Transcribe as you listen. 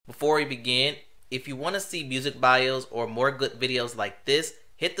before we begin, if you want to see music bios or more good videos like this,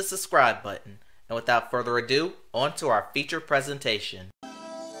 hit the subscribe button. And without further ado, on to our feature presentation.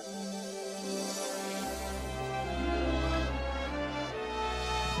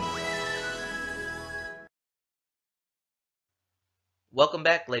 Welcome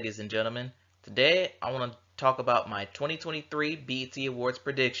back, ladies and gentlemen. Today, I want to talk about my 2023 BET Awards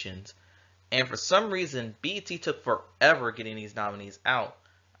predictions. And for some reason, BET took forever getting these nominees out.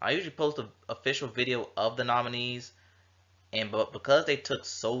 I usually post an official video of the nominees, but because they took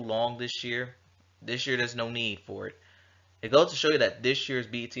so long this year there's no need for it. It goes to show you that this year's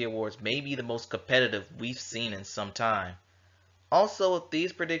BET Awards may be the most competitive we've seen in some time. Also, with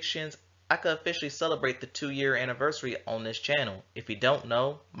these predictions, I could officially celebrate the 2-year anniversary on this channel. If you don't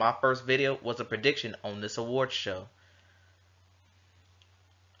know, my first video was a prediction on this awards show.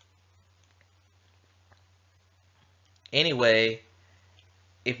 Anyway,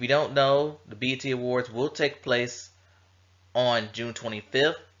 if you don't know, the BET Awards will take place on June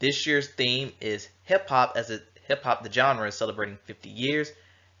 25th. This year's theme is hip-hop, as hip-hop, the genre, is celebrating 50 years.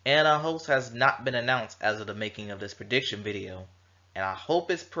 And a host has not been announced as of the making of this prediction video. And I hope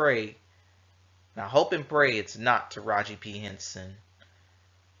and pray it's not Taraji P. Henson.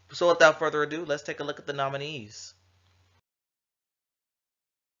 So without further ado, let's take a look at the nominees.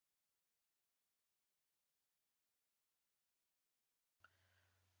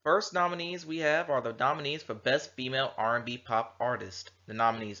 First nominees we have are the nominees for Best Female R&B Pop Artist. The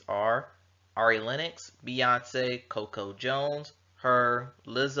nominees are Ari Lennox, Beyonce, Coco Jones, Her,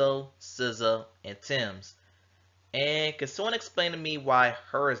 Lizzo, SZA, and Tems. And can someone explain to me why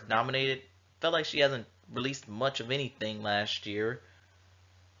Her is nominated? Felt like she hasn't released much of anything last year.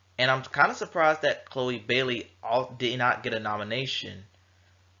 And I'm kind of surprised that Chloe Bailey did not get a nomination.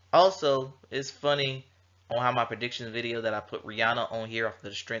 Also, it's funny on how my predictions video that I put Rihanna on here off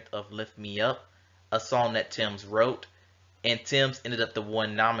the strength of Lift Me Up, a song that Tems wrote, and Tems ended up the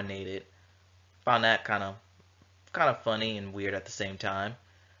one nominated. Found that kind of funny and weird at the same time.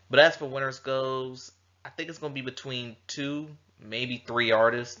 But as for winners goes, I think it's going to be between 2, maybe 3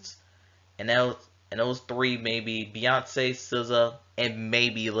 artists. And those 3 maybe Beyonce, SZA, and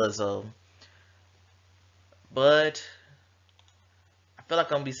maybe Lizzo. But I feel like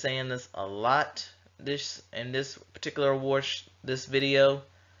I'm going to be saying this a lot in this particular award, this video.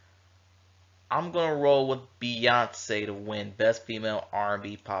 I'm going to roll with Beyonce to win Best Female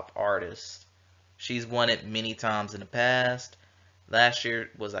R&B Pop Artist. She's won it many times in the past. Last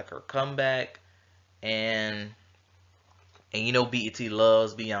year was like her comeback. And you know BET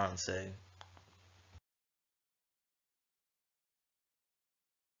loves Beyonce.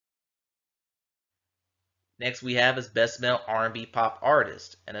 Next we have is Best Male R&B Pop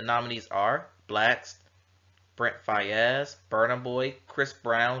Artist. And the nominees are Blacks, Brent Faiyaz, Burna Boy, Chris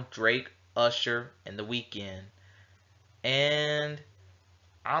Brown, Drake, Usher, and The Weeknd. And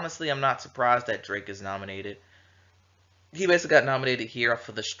honestly, I'm not surprised that Drake is nominated. He basically got nominated here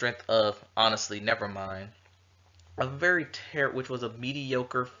for the strength of Honestly Nevermind, which was a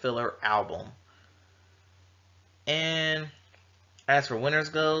mediocre filler album. And as for winners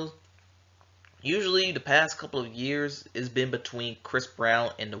goes, usually the past couple of years has been between Chris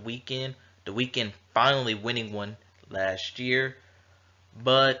Brown and The Weeknd. The Weeknd finally winning one last year.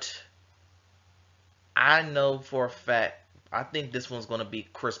 But I know for a fact, I think this one's going to be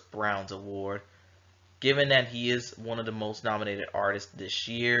Chris Brown's award. Given that he is one of the most nominated artists this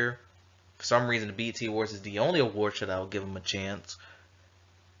year. For some reason, the BET Awards is the only award show that will give him a chance.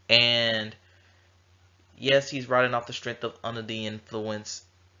 And yes, he's riding off the strength of Under the Influence.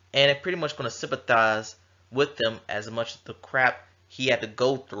 And I'm pretty much going to sympathize with him as much as the crap he had to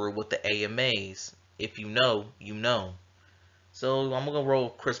go through with the AMAs. If you know, you know. So I'm going to roll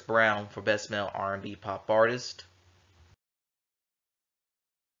Chris Brown for Best Male R&B Pop Artist.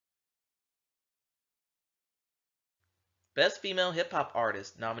 Best Female Hip Hop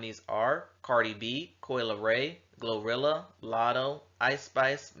Artist nominees are Cardi B, Coi Leray, Glorilla, Latto, Ice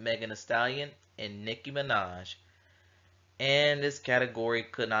Spice, Megan Thee Stallion, and Nicki Minaj. And this category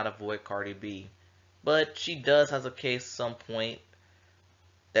could not avoid Cardi B. But she does have a case at some point,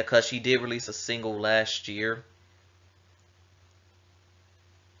 because she did release a single last year.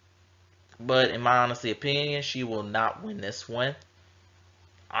 But in my honest opinion, she will not win this one.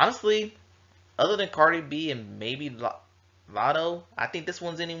 Honestly, other than Cardi B and maybe Latto, I think this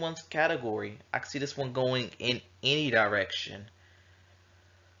one's anyone's category. I can see this one going in any direction.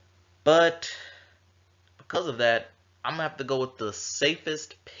 But because of that, I'm going to have to go with the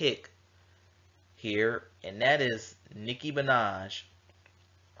safest pick here, and that is Nicki Minaj.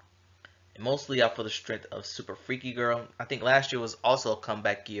 and mostly off of the strength of Super Freaky Girl. I think last year was also a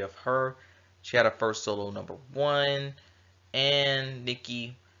comeback year of her. She had her first solo #1, and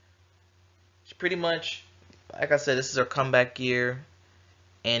Nicki. She pretty much, like I said, this is her comeback year,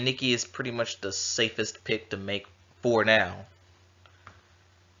 and Nicki is pretty much the safest pick to make for now.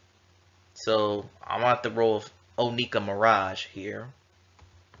 So I'm at the role of Onika Mirage here.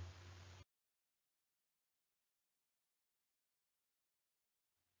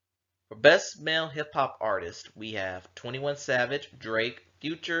 For Best Male Hip Hop Artist, we have 21 Savage, Drake,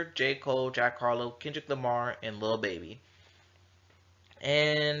 Future, J. Cole, Jack Harlow, Kendrick Lamar, and Lil Baby.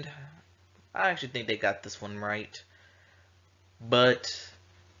 And I actually think they got this one right. But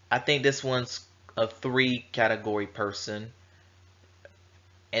I think this one's a 3 category person.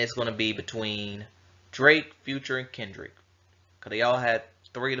 And it's going to be between Drake, Future, and Kendrick. Because they all had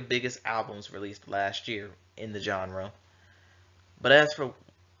 3 of the biggest albums released last year in the genre. But as for,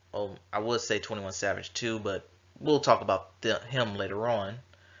 oh, I would say 21 Savage too, but we'll talk about him later on.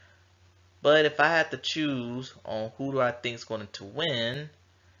 But if I had to choose on who do I think is going to win,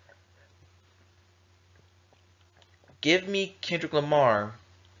 give me Kendrick Lamar.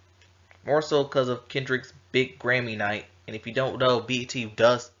 More so because of Kendrick's big Grammy night. And if you don't know, BET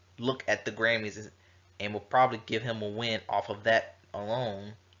does look at the Grammys and will probably give him a win off of that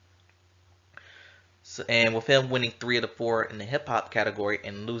alone. So, and with him winning 3 of the 4 in the hip hop category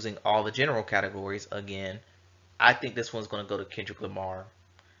and losing all the general categories again, I think this one's going to go to Kendrick Lamar.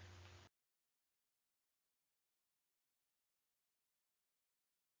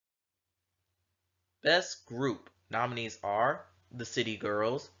 Best Group nominees are The City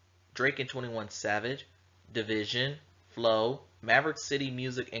Girls, Drake and 21 Savage, Division, Flow, Maverick City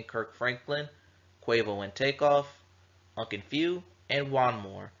Music and Kirk Franklin, Quavo and Takeoff, Uncle Few, and one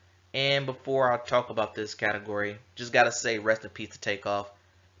more. And before I talk about this category, just gotta say rest in peace to Takeoff,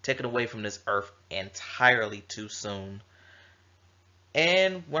 taken away from this earth entirely too soon.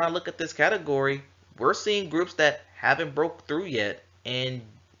 And when I look at this category, we're seeing groups that haven't broke through yet, and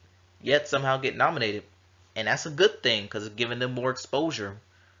yet somehow get nominated. And that's a good thing because it's giving them more exposure.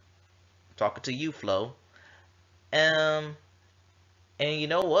 Talking to you, Flo. Um, and you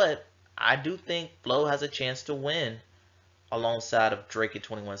know what? I do think Flo has a chance to win alongside of Drake and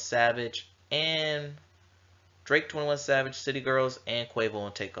 21 Savage and Drake, 21 Savage, City Girls, and Quavo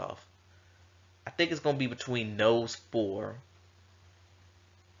and Takeoff. I think it's going to be between those 4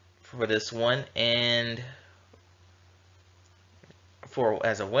 for this one. And for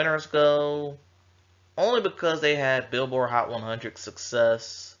as a winners go, only because they had Billboard Hot 100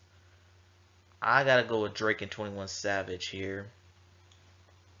 success, I gotta go with Drake and 21 Savage here.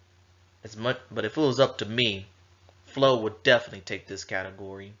 But if it was up to me, Flo would definitely take this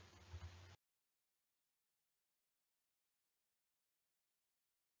category.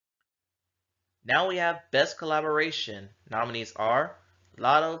 Now we have Best Collaboration. Nominees are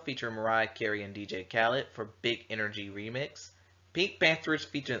Lotto featuring Mariah Carey and DJ Khaled for Big Energy Remix, Pink Panthers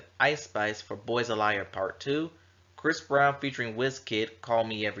featuring Ice Spice for Boys a Liar Part 2, Chris Brown featuring WizKid, Call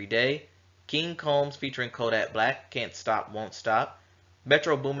Me Every Day, King Combs featuring Kodak Black, Can't Stop, Won't Stop,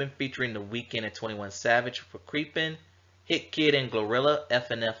 Metro Boomin featuring The Weeknd and 21 Savage for Creepin', Hit Kid and Glorilla,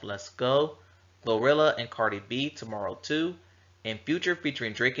 FNF Let's Go, Glorilla and Cardi B, Tomorrow 2, and Future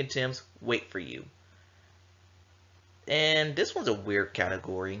featuring Drake and Tim's Wait For You. And this one's a weird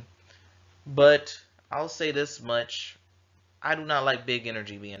category, but I'll say this much. I do not like Big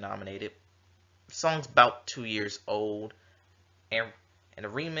Energy being nominated. The song's about 2 years old, and the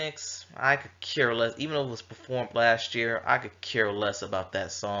remix, I could care less. Even though it was performed last year, I could care less about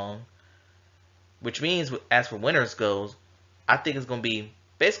that song. Which means, as for winners goes, I think it's going to be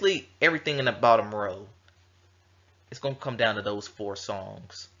basically everything in the bottom row. It's going to come down to those 4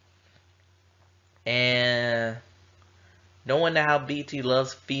 songs. And knowing how BT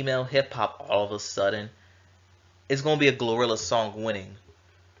loves female hip hop all of a sudden, it's going to be a Glorilla song winning.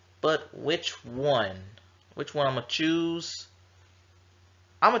 But which one? Which one I'm going to choose?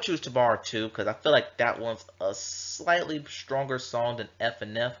 I'm going to choose Tomorrow 2 because I feel like that one's a slightly stronger song than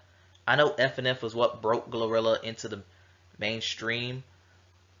FNF. I know FNF was what broke Glorilla into the mainstream,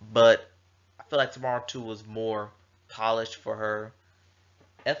 but I feel like Tomorrow 2 was more polished for her.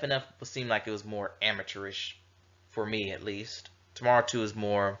 FNF seemed like it was more amateurish, for me at least. Tomorrow 2 is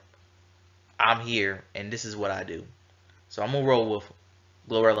more, I'm here and this is what I do. So I'm going to roll with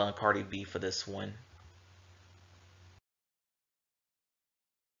Glorilla and Cardi B for this one.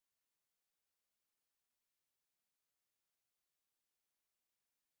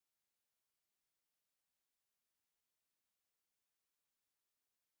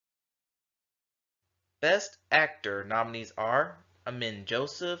 Best Actor nominees are Amin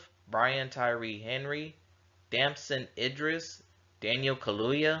Joseph, Brian Tyree Henry, Damson Idris, Daniel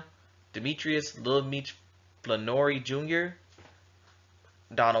Kaluuya, Demetrius Lil Meech Flannery Jr.,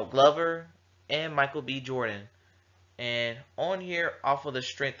 Donald Glover, and Michael B. Jordan. And on here, off of the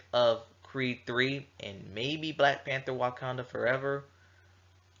strength of Creed 3 and maybe Black Panther Wakanda Forever,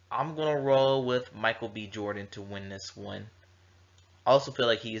 I'm going to roll with Michael B. Jordan to win this one. I also feel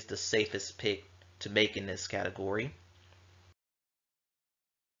like he is the safest pick to make in this category.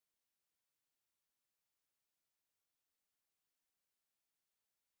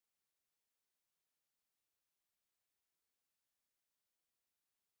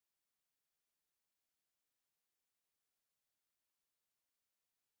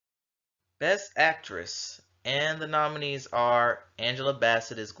 Best Actress. And the nominees are Angela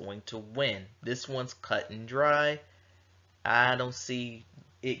Bassett is going to win. This one's cut and dry. I don't see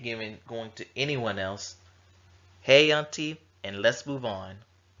it going to anyone else. Hey, Auntie, and let's move on.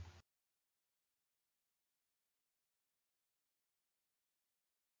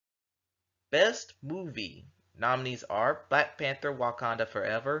 Best Movie. Nominees are Black Panther Wakanda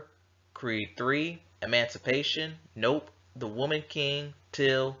Forever, Creed 3, Emancipation, Nope, The Woman King,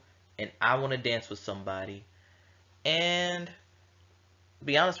 Till, and I Want to Dance with Somebody. And to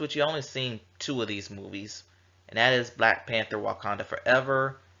be honest with you, I only seen two of these movies, and that is Black Panther Wakanda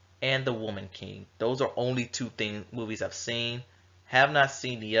Forever and The Woman King. Those are only movies I've seen. Have not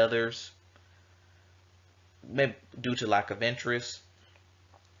seen the others, maybe due to lack of interest.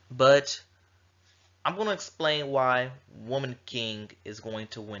 But I'm going to explain why Woman King is going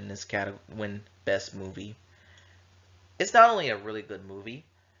to win this category, win Best Movie. It's not only a really good movie,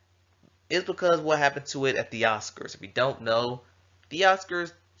 it's because what happened to it at the Oscars. If you don't know, the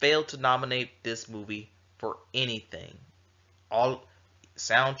Oscars failed to nominate this movie for anything. All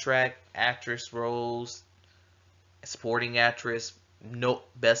soundtrack, actress roles, supporting actress, no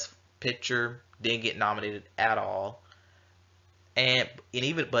Best Picture didn't get nominated at all. And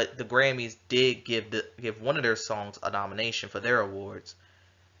even but the Grammys did give one of their songs a nomination for their awards.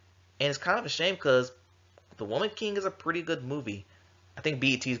 And it's kind of a shame because The Woman King is a pretty good movie. I think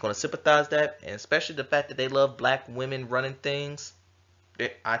BET is going to sympathize that, and especially the fact that they love black women running things.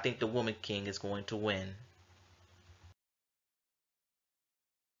 I think The Woman King is going to win.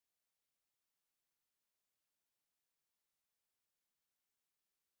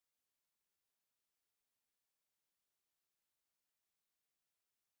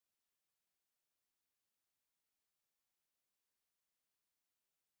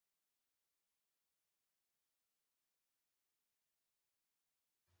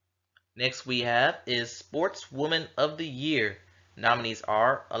 Next we have is Sportswoman of the Year. Nominees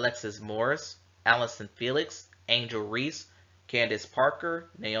are Alexis Morris, Allison Felix, Angel Reese, Candace Parker,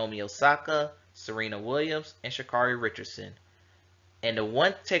 Naomi Osaka, Serena Williams, and Shakari Richardson. And the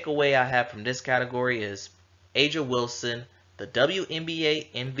one takeaway I have from this category is Aja Wilson, the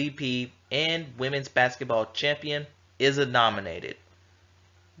WNBA MVP and women's basketball champion, isn't nominated.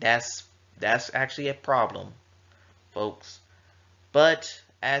 That's that's actually a problem, folks. But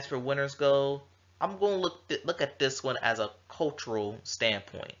as for winners go, I'm going to look at this one as a cultural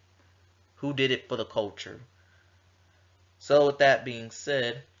standpoint. Who did it for the culture? So with that being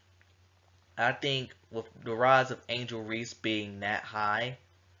said, I think with the rise of Angel Reese being that high,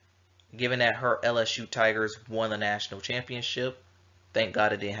 given that her LSU Tigers won the national championship, thank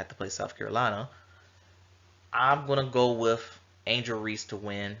God it didn't have to play South Carolina. I'm gonna go with Angel Reese to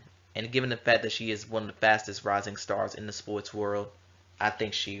win, and given the fact that she is one of the fastest rising stars in the sports world, I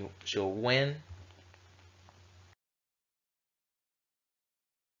think she'll win.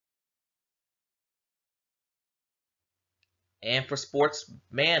 And for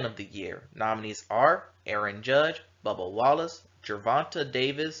Sportsman of the Year, nominees are Aaron Judge, Bubba Wallace, Gervonta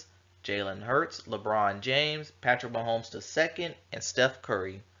Davis, Jalen Hurts, LeBron James, Patrick Mahomes II, and Steph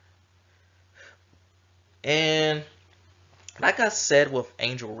Curry. And like I said with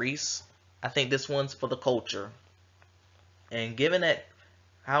Angel Reese, I think this one's for the culture. And given that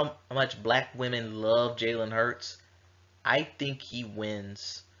how much black women love Jalen Hurts, I think he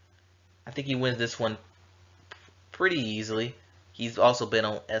wins. I think he wins this one pretty easily. He's also been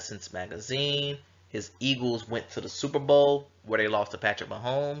on Essence magazine. His Eagles went to the Super Bowl where they lost to Patrick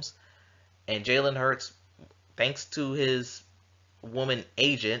Mahomes. And Jalen Hurts, thanks to his woman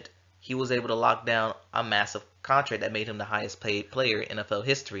agent, he was able to lock down a massive contract that made him the highest paid player in NFL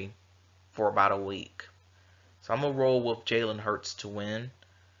history for about a week. So I'm gonna roll with Jalen Hurts to win.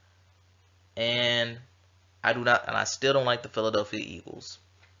 And I still don't like the Philadelphia Eagles.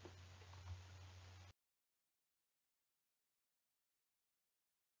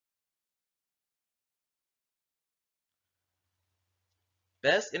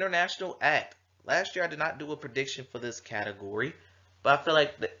 Best International Act. Last year I did not do a prediction for this category, but I feel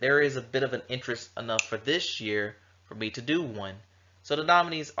like there is a bit of an interest enough for this year for me to do one. So the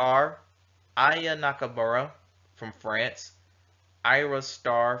nominees are Aya Nakamura from France, Ira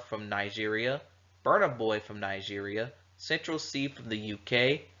Star from Nigeria, Burna Boy from Nigeria, Central C from the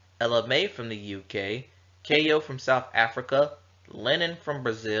UK, Ella May from the UK, KO from South Africa, Lennon from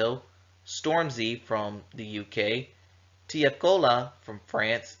Brazil, Stormzy from the UK, Tiakola from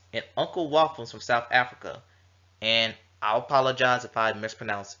France, and Uncle Waffles from South Africa. And I'll apologize if I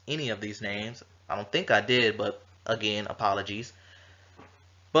mispronounce any of these names. I don't think I did, but again, apologies.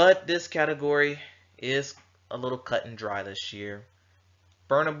 But this category is a little cut and dry this year.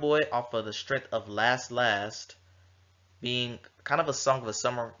 Burna Boy, off of the strength of Last Last, being kind of a song of the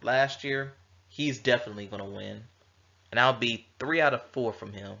summer last year, he's definitely going to win. And that'll be 3 out of 4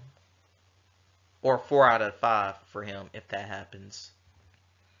 from him. Or 4 out of 5 for him if that happens.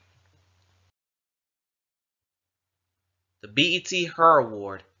 The BET Her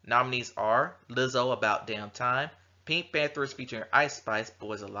Award nominees are Lizzo, About Damn Time, Pink Panthers featuring Ice Spice,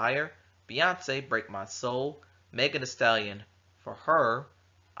 Boy's a Liar, Beyonce, Break My Soul, Megan Thee Stallion for Her,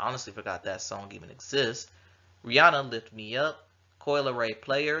 I honestly forgot that song even exists, Rihanna, Lift Me Up, Coi Leray,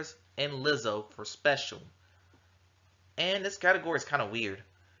 Players, and Lizzo for Special. And this category is kind of weird.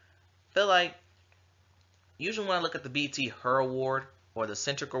 I feel like usually when I look at the BET Her Award or the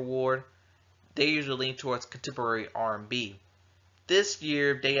Centric Award, they usually lean towards contemporary R&B. This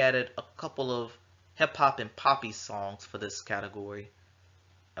year, they added a couple of hip-hop and poppy songs for this category.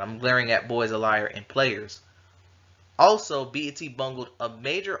 And I'm glaring at Boys a Liar and Players. Also, BET bungled a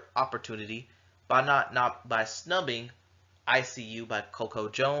major opportunity by snubbing ICU by Coco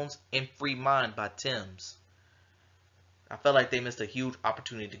Jones and Free Mind by Tim's. I felt like they missed a huge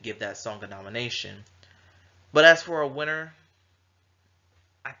opportunity to give that song a nomination. But as for a winner,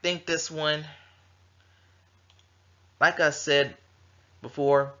 I think this one, like I said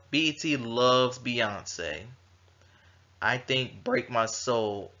before, BET loves Beyonce. I think Break My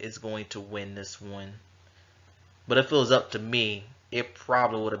Soul is going to win this one. But if it was up to me, it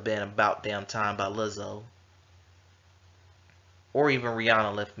probably would have been About Damn Time by Lizzo. Or even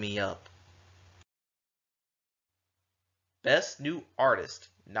Rihanna, Lift Me Up. Best New Artist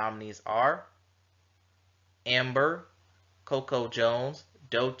nominees are Amber, Coco Jones,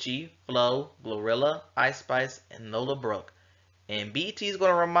 Doechii, Flo, Glorilla, Ice Spice, and Lola Brooke. And BET is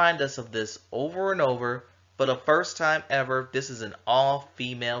going to remind us of this over and over. For the first time ever, this is an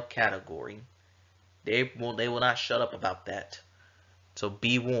all-female category. They will not shut up about that. So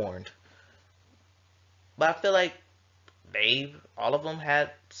be warned. But I feel like all of them had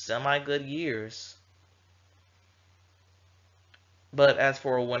semi-good years. But as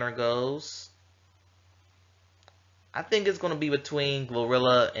for a winner goes, I think it's going to be between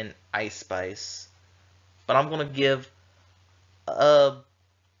Glorilla and Ice Spice. But I'm going to give a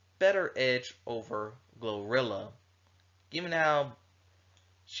better edge over Glorilla. Given how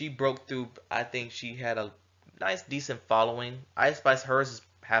she broke through, I think she had a nice, decent following. Ice Spice, hers is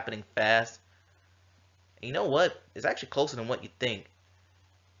happening fast. And you know what? It's actually closer than what you think.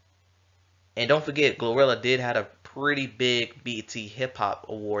 And don't forget, Glorilla did have a pretty big BET Hip Hop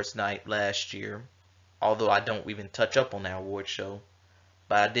Awards night last year. Although I don't even touch up on that award show.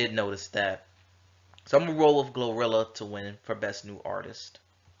 But I did notice that. So I'm going to roll with Glorilla to win for Best New Artist.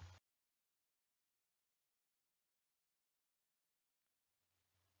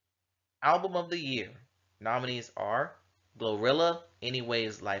 Album of the Year. Nominees are Glorilla,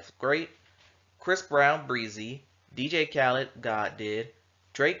 Anyways Life's Great, Chris Brown, Breezy, DJ Khaled, God Did,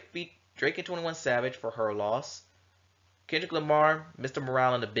 Drake and 21 Savage for Her Loss, Kendrick Lamar, Mr.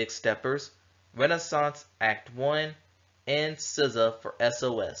 Morale and the Big Steppers, Renaissance Act 1, and SZA for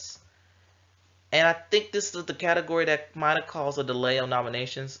SOS. And I think this is the category that might have caused a delay on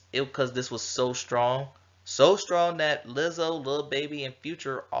nominations because this was so strong. So strong that Lizzo, Lil Baby, and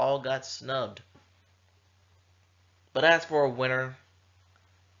Future all got snubbed. But as for a winner,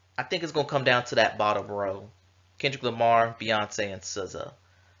 I think it's going to come down to that bottom row. Kendrick Lamar, Beyonce, and SZA.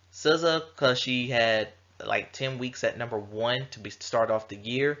 SZA, because she had like 10 weeks at number 1 to start off the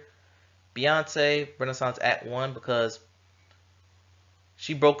year. Beyonce, Renaissance Act 1, because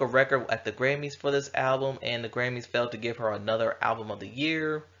she broke a record at the Grammys for this album, and the Grammys failed to give her another Album of the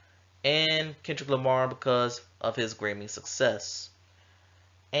Year. And Kendrick Lamar because of his Grammy success.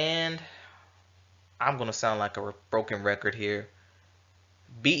 And I'm going to sound like a broken record here.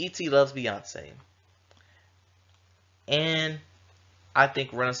 BET loves Beyonce. And I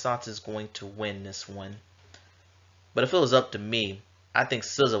think Renaissance is going to win this one. But if it was up to me, I think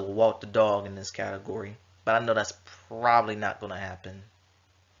SZA will walk the dog in this category. But I know that's probably not going to happen.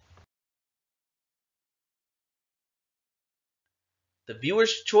 the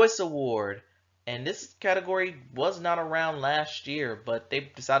Viewer's Choice Award. And this category was not around last year, but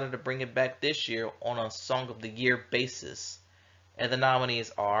they decided to bring it back this year on a Song of the Year basis. And the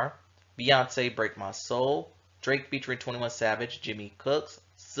nominees are Beyonce Break My Soul, Drake featuring 21 Savage, Jimmy Cooks,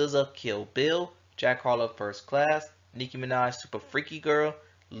 SZA Kill Bill, Jack Harlow First Class, Nicki Minaj Super Freaky Girl,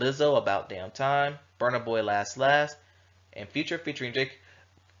 Lizzo About Damn Time, Burna Boy Last Last, and Future featuring Drake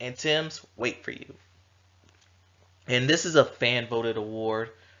and Tim's Wait For You. And this is a fan voted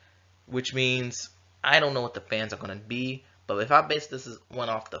award, which means I don't know what the fans are going to be, but if I base this one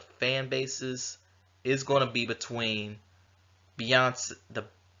off the fan basis, it's going to be between Beyonce,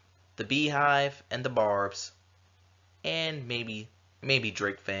 the Beehive, and the Barbs, and maybe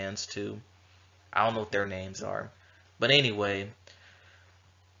Drake fans too. I don't know what their names are, but anyway,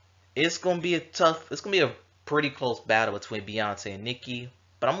 it's gonna be a pretty close battle between Beyonce and Nicki,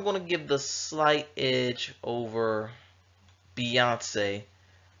 but I'm gonna give the slight edge over Beyonce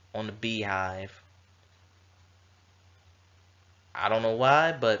on the Beehive. I don't know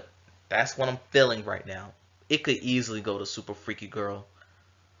why, but that's what I'm feeling right now. It could easily go to Super Freaky Girl,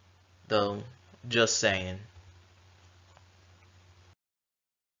 though. Just saying.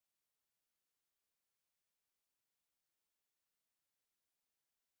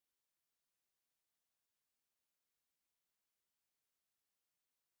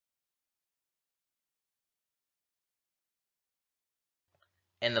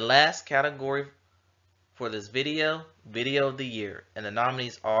 And the last category for this video, Video of the Year. And the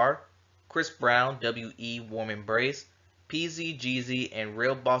nominees are Chris Brown, W.E. Warm Embrace, PZ, Jeezy, and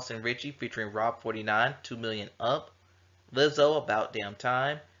Real Boston Richie featuring Rob 49, 2 Million Up, Lizzo, About Damn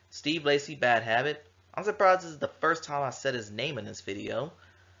Time, Steve Lacy, Bad Habit. I'm surprised this is the first time I said his name in this video.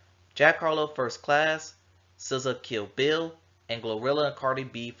 Jack Harlow, First Class, SZA, Kill Bill, and Glorilla and Cardi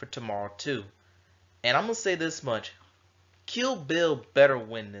B for Tomorrow 2. And I'm going to say this much. Kill Bill better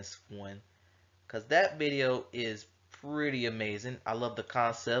win this one, because that video is pretty amazing. I love the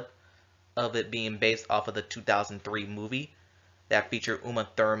concept of it being based off of the 2003 movie that featured Uma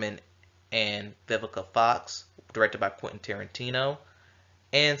Thurman and Vivica Fox, directed by Quentin Tarantino.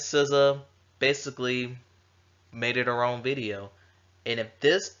 And SZA basically made it her own video. And if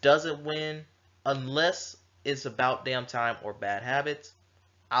this doesn't win, unless it's About Damn Time or Bad Habits,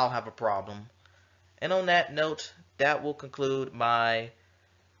 I'll have a problem. And on that note, that will conclude my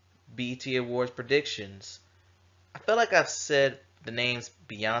BET Awards predictions. I feel like I've said the names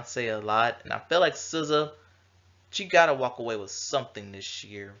Beyonce a lot, and I feel like SZA, she gotta walk away with something this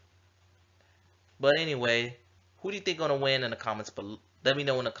year. But anyway, who do you think gonna win in the comments below? Let me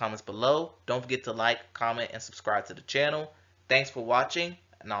know in the comments below. Don't forget to like, comment, and subscribe to the channel. Thanks for watching,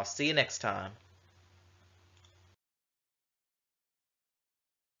 and I'll see you next time.